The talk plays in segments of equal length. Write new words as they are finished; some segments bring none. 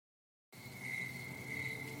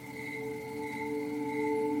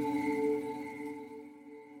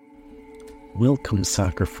Welcome,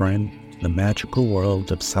 soccer friend, to the magical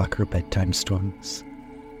world of soccer bedtime stories,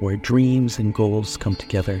 where dreams and goals come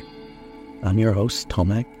together. I'm your host,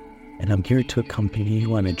 Tomek, and I'm here to accompany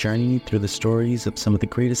you on a journey through the stories of some of the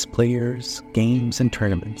greatest players, games, and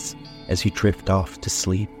tournaments as you drift off to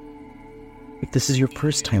sleep. If this is your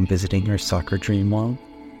first time visiting our Soccer Dream World,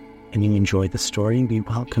 and you enjoy the story, we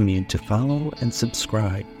welcome you to follow and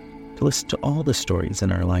subscribe to listen to all the stories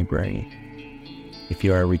in our library. If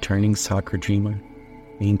you are a returning soccer dreamer,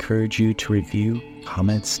 we encourage you to review,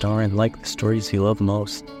 comment, star, and like the stories you love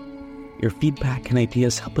most. Your feedback and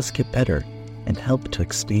ideas help us get better and help to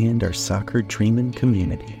expand our soccer dreaming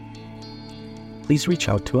community. Please reach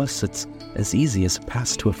out to us. It's as easy as a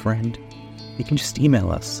pass to a friend. You can just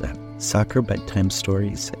email us at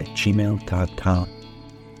soccerbedtimestories@gmail.com.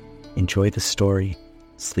 Enjoy the story,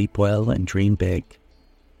 sleep well, and dream big.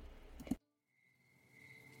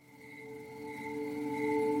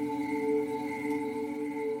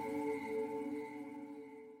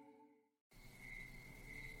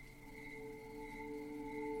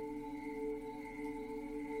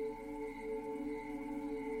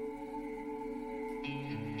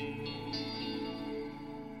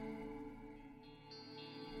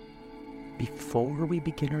 Before we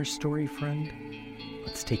begin our story, friend,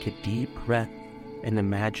 let's take a deep breath and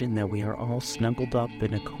imagine that we are all snuggled up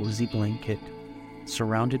in a cozy blanket,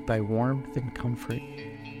 surrounded by warmth and comfort.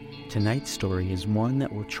 Tonight's story is one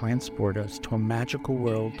that will transport us to a magical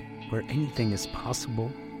world where anything is possible.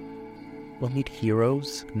 We'll meet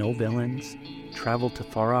heroes, no villains, travel to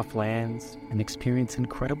far-off lands, and experience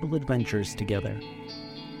incredible adventures together.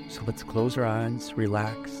 So let's close our eyes,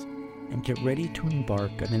 relax, and get ready to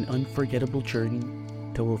embark on an unforgettable journey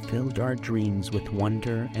that will fill our dreams with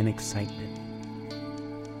wonder and excitement.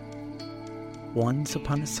 Once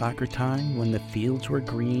upon a soccer time, when the fields were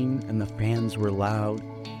green and the fans were loud,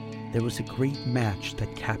 there was a great match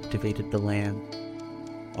that captivated the land.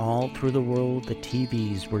 All through the world, the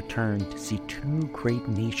TVs were turned to see two great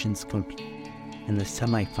nations compete in the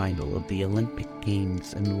semifinal of the Olympic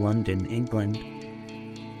Games in London, England.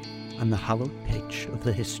 On the hallowed pitch of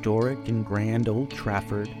the historic and grand Old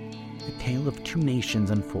Trafford, the tale of two nations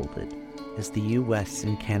unfolded as the US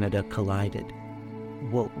and Canada collided.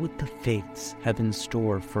 What would the fates have in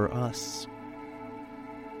store for us?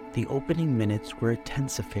 The opening minutes were a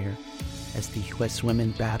tense affair as the US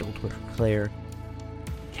women battled with flair.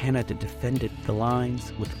 Canada defended the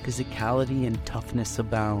lines with physicality and toughness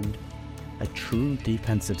abound, a true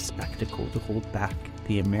defensive spectacle to hold back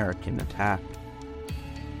the American attack.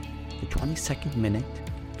 The 22nd minute,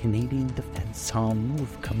 Canadian defense saw a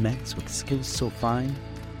move commence with skill so fine.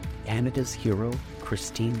 Canada's hero,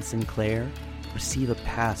 Christine Sinclair, received a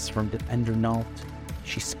pass from defender Nault.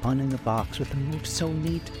 She spun in the box with a move so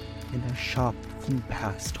neat, and her shot flew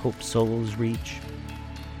past Hope Solo's reach.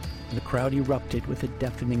 The crowd erupted with a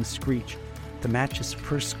deafening screech. The match's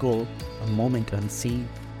first goal, a moment unseen,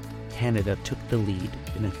 Canada took the lead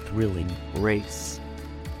in a thrilling race.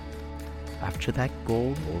 After that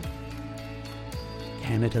goal,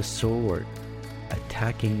 Canada soared,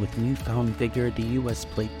 attacking with newfound vigor. The US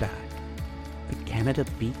played back. Could Canada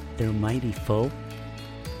beat their mighty foe?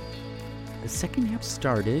 The second half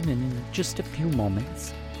started, and in just a few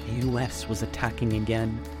moments, the US was attacking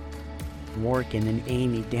again. Morgan and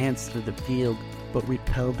Amy danced through the field, but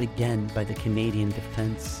repelled again by the Canadian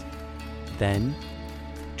defense. Then,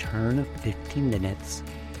 turn of 50 minutes,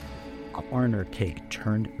 a corner kick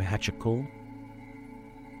turned magical.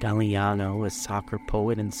 Galliano, a soccer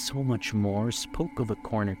poet and so much more, spoke of a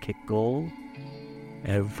corner kick goal.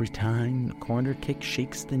 Every time a corner kick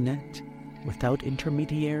shakes the net, without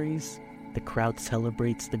intermediaries, the crowd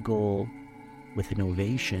celebrates the goal with an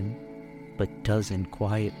ovation, but doesn't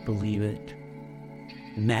quite believe it.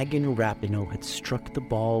 Megan Rapinoe had struck the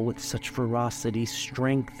ball with such ferocity,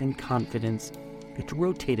 strength, and confidence. It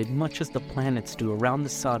rotated much as the planets do around the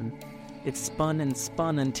sun. It spun and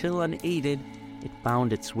spun until, unaided, it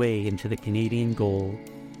found its way into the Canadian goal.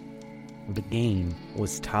 The game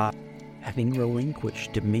was tied. Having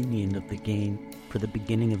relinquished dominion of the game for the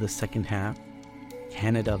beginning of the second half,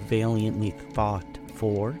 Canada valiantly fought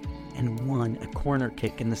for and won a corner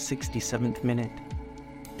kick in the 67th minute.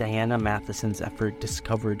 Diana Matheson's effort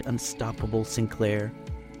discovered unstoppable Sinclair,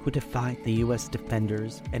 who defied the US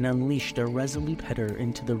defenders and unleashed a resolute header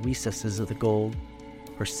into the recesses of the goal.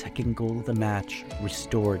 Her second goal of the match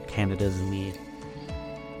restored Canada's lead.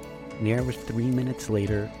 Nearly 3 minutes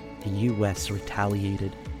later, the US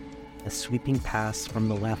retaliated. A sweeping pass from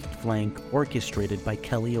the left flank, orchestrated by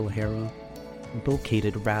Kelly O'Hara,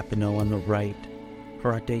 located Rapinoe on the right.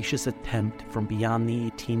 Her audacious attempt from beyond the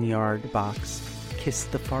 18-yard box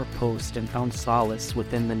kissed the far post and found solace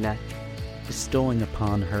within the net, bestowing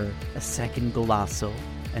upon her a second golazo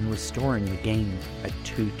and restoring the game at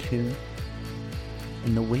 2-2.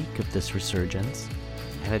 In the wake of this resurgence,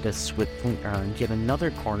 Canada swiftly earned yet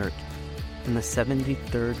another corner kick in the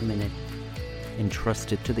 73rd minute,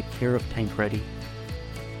 entrusted to the care of Tancredi.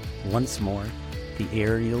 Once more, the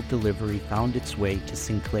aerial delivery found its way to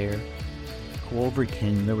Sinclair, who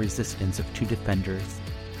overcame the resistance of two defenders,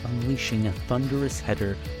 unleashing a thunderous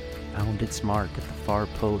header, found its mark at the far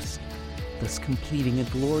post, thus completing a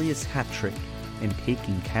glorious hat-trick and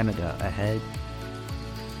taking Canada ahead.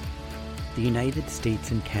 The United States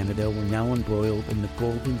and Canada were now embroiled in the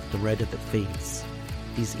golden thread of the fates.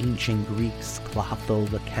 These ancient Greeks, Clotho,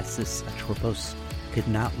 Lachesis, Atropos, could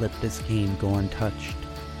not let this game go untouched.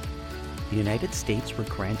 The United States were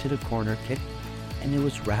granted a corner kick, and it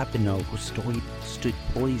was Rapinoe who stood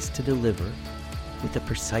poised to deliver. With a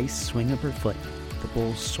precise swing of her foot, the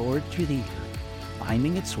ball soared through the air,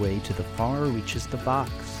 finding its way to the far reaches of the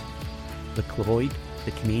box. LeCloyd,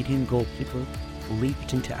 the Canadian goalkeeper,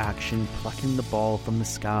 leaped into action, plucking the ball from the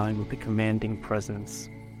sky with a commanding presence.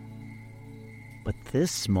 But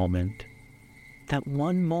this moment, that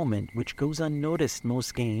one moment which goes unnoticed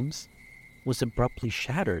most games, was abruptly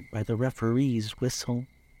shattered by the referee's whistle.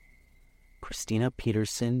 Christina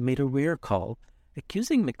Peterson made a rear call,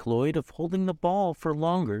 accusing McLeod of holding the ball for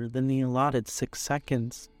longer than the allotted 6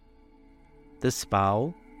 seconds. This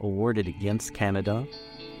foul, awarded against Canada,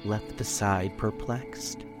 left the side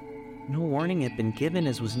perplexed. No warning had been given,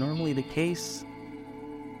 as was normally the case.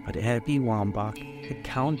 But Abby Wambach had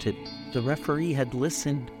counted, the referee had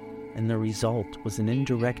listened, and the result was an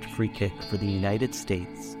indirect free kick for the United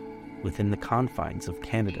States within the confines of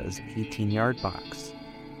Canada's 18-yard box.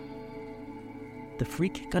 The free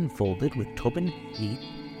kick unfolded with Tobin Heath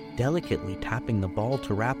delicately tapping the ball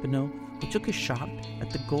to Rapinoe, who took a shot at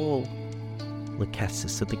the goal.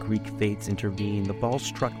 Lachesis of the Greek Fates intervened. The ball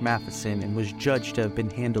struck Matheson and was judged to have been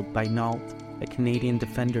handled by Nault, a Canadian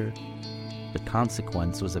defender. The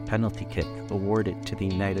consequence was a penalty kick awarded to the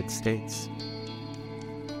United States.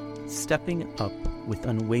 Stepping up with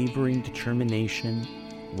unwavering determination,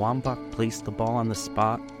 Wambach placed the ball on the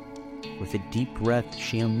spot. With a deep breath,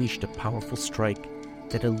 she unleashed a powerful strike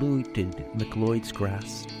that eluded McLeod's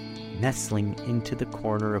grasp, nestling into the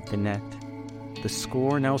corner of the net. The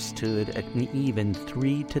score now stood at an even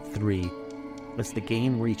 3-3 as the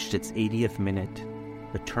game reached its 80th minute,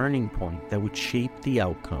 the turning point that would shape the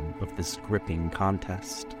outcome of this gripping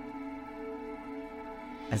contest.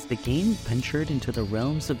 As the game ventured into the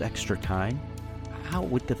realms of extra time, how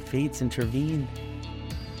would the fates intervene?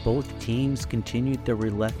 Both teams continued their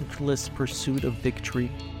relentless pursuit of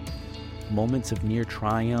victory. Moments of near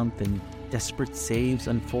triumph and desperate saves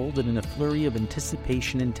unfolded in a flurry of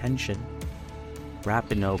anticipation and tension.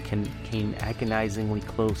 Rapinoe came agonizingly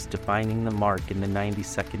close to finding the mark in the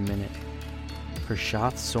 92nd minute, her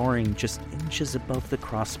shot soaring just inches above the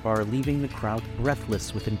crossbar, leaving the crowd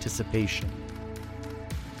breathless with anticipation.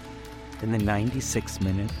 In the 96th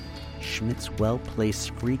minute, Schmidt's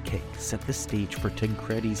well-placed free kick set the stage for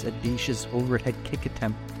Tancredi's audacious overhead kick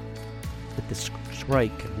attempt, but the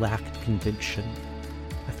strike lacked conviction,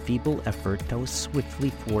 a feeble effort that was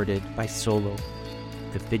swiftly thwarted by Solo,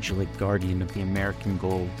 the vigilant guardian of the American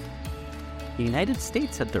goal. The United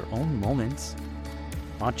States had their own moments,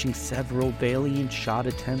 launching several valiant shot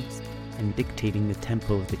attempts and dictating the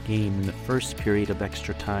tempo of the game in the first period of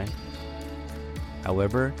extra time.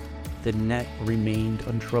 However, the net remained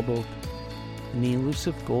untroubled, and the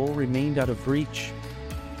elusive goal remained out of reach.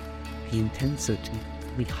 The intensity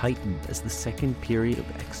heightened as the second period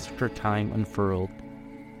of extra time unfurled,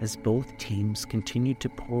 as both teams continued to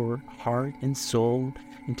pour heart and soul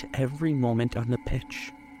into every moment on the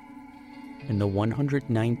pitch. In the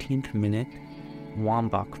 119th minute,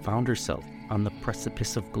 Wambach found herself on the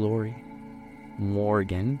precipice of glory.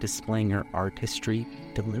 Morgan, displaying her artistry,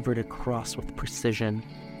 delivered a cross with precision,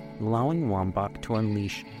 allowing Wambach to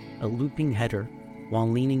unleash a looping header while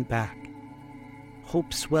leaning back.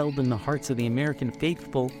 Hope swelled in the hearts of the American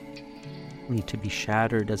faithful, only to be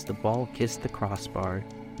shattered as the ball kissed the crossbar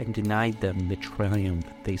and denied them the triumph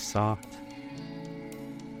they sought.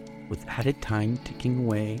 With added time ticking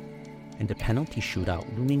away and a penalty shootout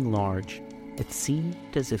looming large, it seemed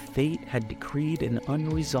as if fate had decreed an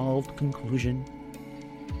unresolved conclusion.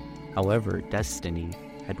 However, destiny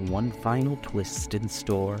had one final twist in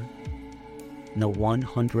store. In the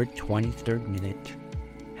 123rd minute,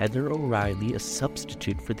 Heather O'Reilly, a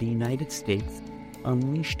substitute for the United States,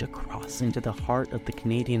 unleashed a cross into the heart of the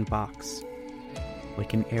Canadian box.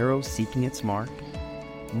 Like an arrow seeking its mark,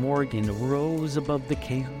 Morgan rose above the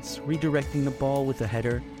chaos, redirecting the ball with a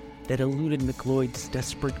header that eluded McLeod's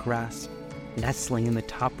desperate grasp, nestling in the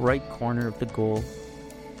top right corner of the goal.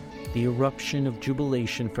 The eruption of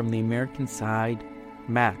jubilation from the American side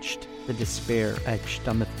matched the despair etched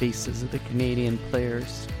on the faces of the Canadian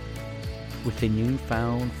players. With a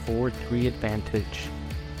newfound 4-3 advantage,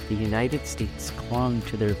 the United States clung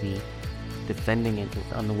to their lead, defending it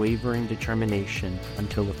with unwavering determination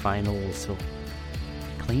until the final whistle,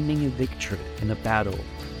 claiming a victory in a battle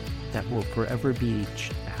that will forever be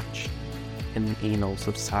etched in the annals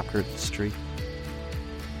of soccer history.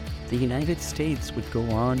 The United States would go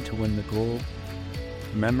on to win the gold.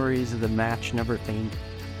 Memories of the match never fade.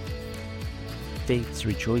 Fates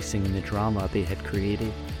rejoicing in the drama they had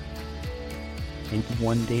created. And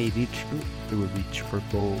one day each group would reach for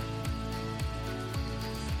gold.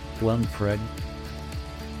 Glenn Fred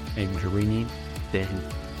and Jerini then.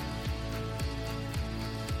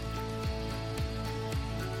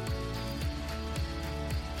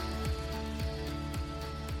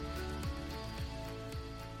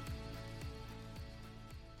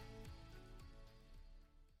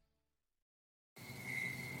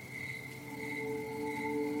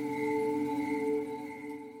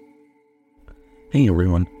 Hey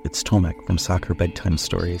everyone, it's Tomek from Soccer Bedtime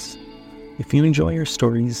Stories. If you enjoy our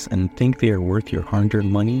stories and think they are worth your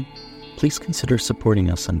hard-earned money, please consider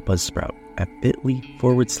supporting us on Buzzsprout at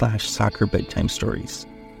bit.ly/Soccer Bedtime Stories.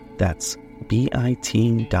 That's bit.ly/Soccer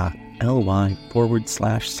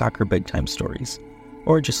Bedtime Stories.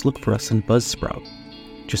 Or just look for us on Buzzsprout.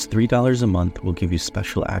 Just $3 a month will give you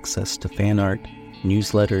special access to fan art,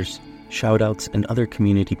 newsletters, shoutouts, and other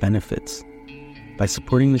community benefits. By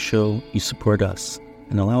supporting the show, you support us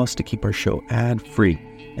and allow us to keep our show ad-free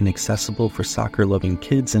and accessible for soccer-loving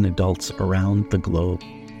kids and adults around the globe.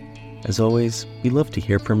 As always, we love to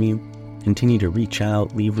hear from you. Continue to reach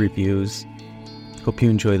out, leave reviews. Hope you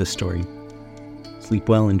enjoy the story. Sleep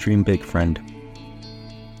well and dream big, friend.